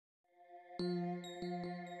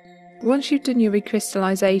Once you've done your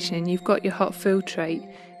recrystallisation and you've got your hot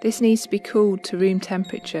filtrate, this needs to be cooled to room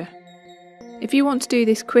temperature. If you want to do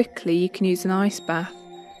this quickly, you can use an ice bath.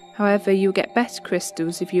 However, you'll get better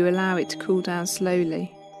crystals if you allow it to cool down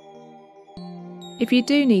slowly. If you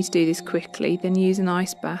do need to do this quickly, then use an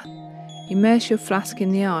ice bath. Immerse your flask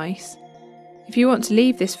in the ice. If you want to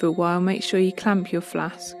leave this for a while, make sure you clamp your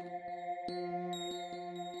flask.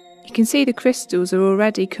 You can see the crystals are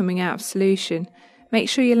already coming out of solution. Make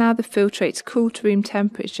sure you allow the filtrate to cool to room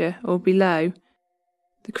temperature or below.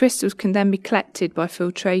 The crystals can then be collected by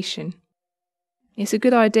filtration. It's a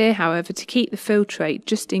good idea, however, to keep the filtrate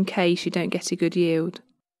just in case you don't get a good yield.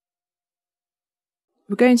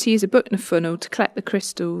 We're going to use a Buchner funnel to collect the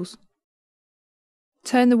crystals.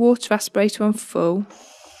 Turn the water aspirator on full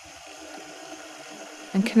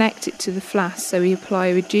and connect it to the flask so we apply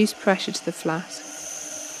a reduced pressure to the flask.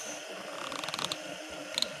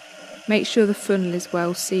 Make sure the funnel is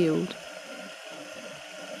well sealed.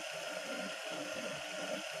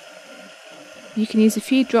 You can use a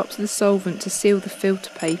few drops of the solvent to seal the filter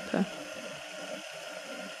paper.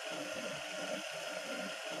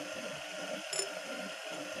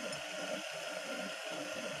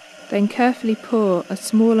 Then carefully pour a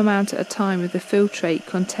small amount at a time of the filtrate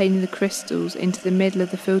containing the crystals into the middle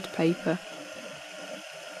of the filter paper.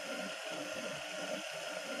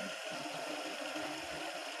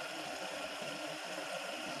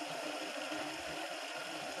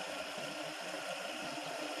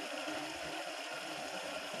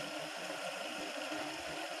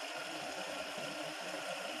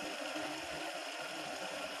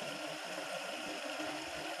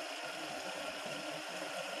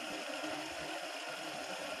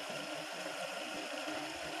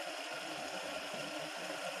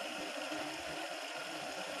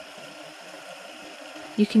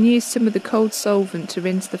 You can use some of the cold solvent to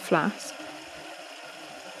rinse the flask.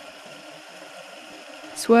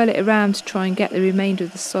 Swirl it around to try and get the remainder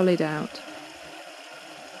of the solid out.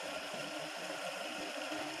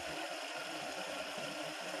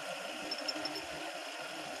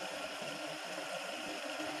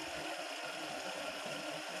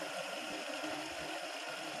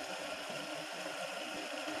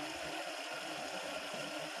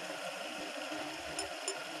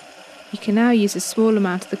 You can now use a small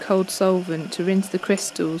amount of the cold solvent to rinse the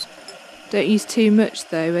crystals. Don't use too much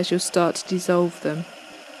though, as you'll start to dissolve them.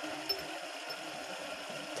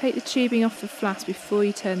 Take the tubing off the flask before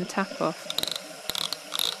you turn the tap off.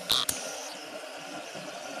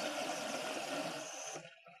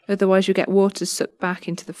 Otherwise you'll get water sucked back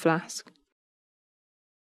into the flask.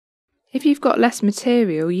 If you've got less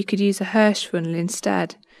material, you could use a Hirsch funnel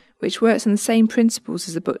instead, which works on the same principles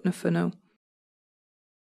as a Buchner funnel.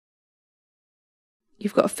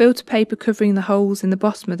 You've got a filter paper covering the holes in the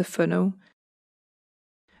bottom of the funnel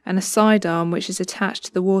and a side arm which is attached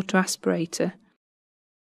to the water aspirator.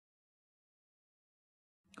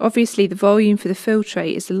 Obviously the volume for the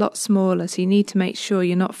filtrate is a lot smaller, so you need to make sure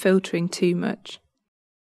you're not filtering too much.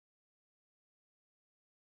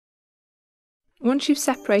 Once you've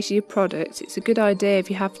separated your product, it's a good idea, if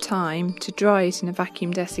you have time, to dry it in a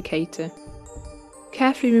vacuum desiccator.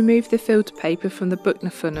 Carefully remove the filter paper from the Buchner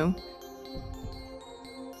funnel.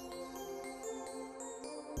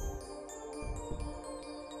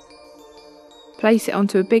 Place it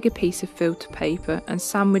onto a bigger piece of filter paper and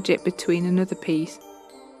sandwich it between another piece.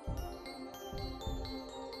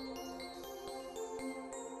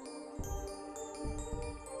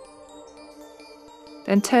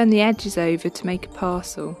 Then turn the edges over to make a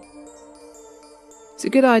parcel. It's a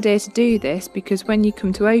good idea to do this because when you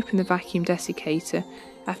come to open the vacuum desiccator,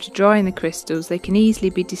 after drying the crystals, they can easily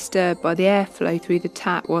be disturbed by the airflow through the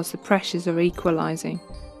tap whilst the pressures are equalising.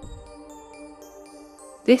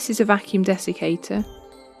 This is a vacuum desiccator.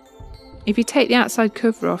 If you take the outside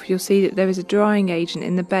cover off, you'll see that there is a drying agent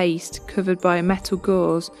in the base covered by a metal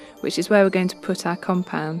gauze, which is where we're going to put our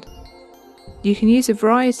compound. You can use a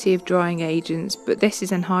variety of drying agents, but this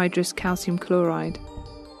is anhydrous calcium chloride.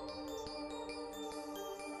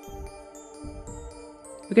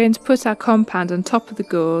 We're going to put our compound on top of the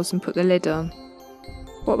gauze and put the lid on.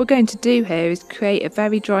 What we're going to do here is create a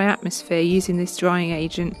very dry atmosphere using this drying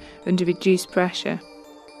agent under reduced pressure.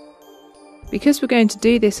 Because we're going to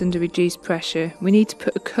do this under reduced pressure, we need to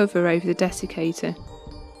put a cover over the desiccator.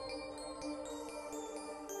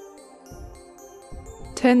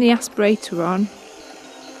 Turn the aspirator on.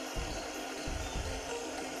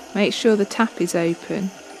 Make sure the tap is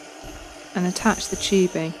open and attach the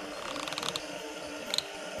tubing.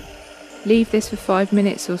 Leave this for 5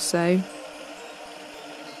 minutes or so.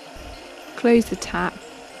 Close the tap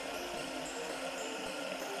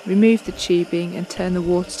Remove the tubing and turn the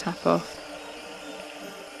water tap off.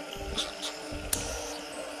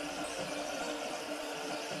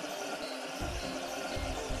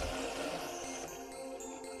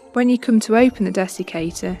 When you come to open the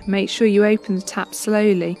desiccator, make sure you open the tap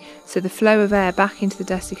slowly so the flow of air back into the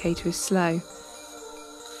desiccator is slow.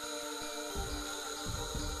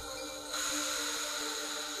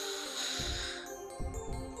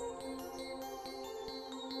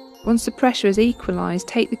 Once the pressure is equalised,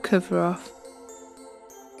 take the cover off.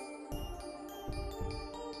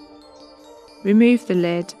 Remove the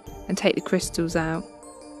lid and take the crystals out.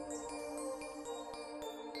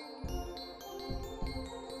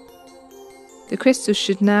 The crystals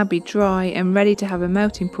should now be dry and ready to have a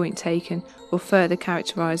melting point taken or further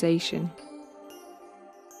characterisation.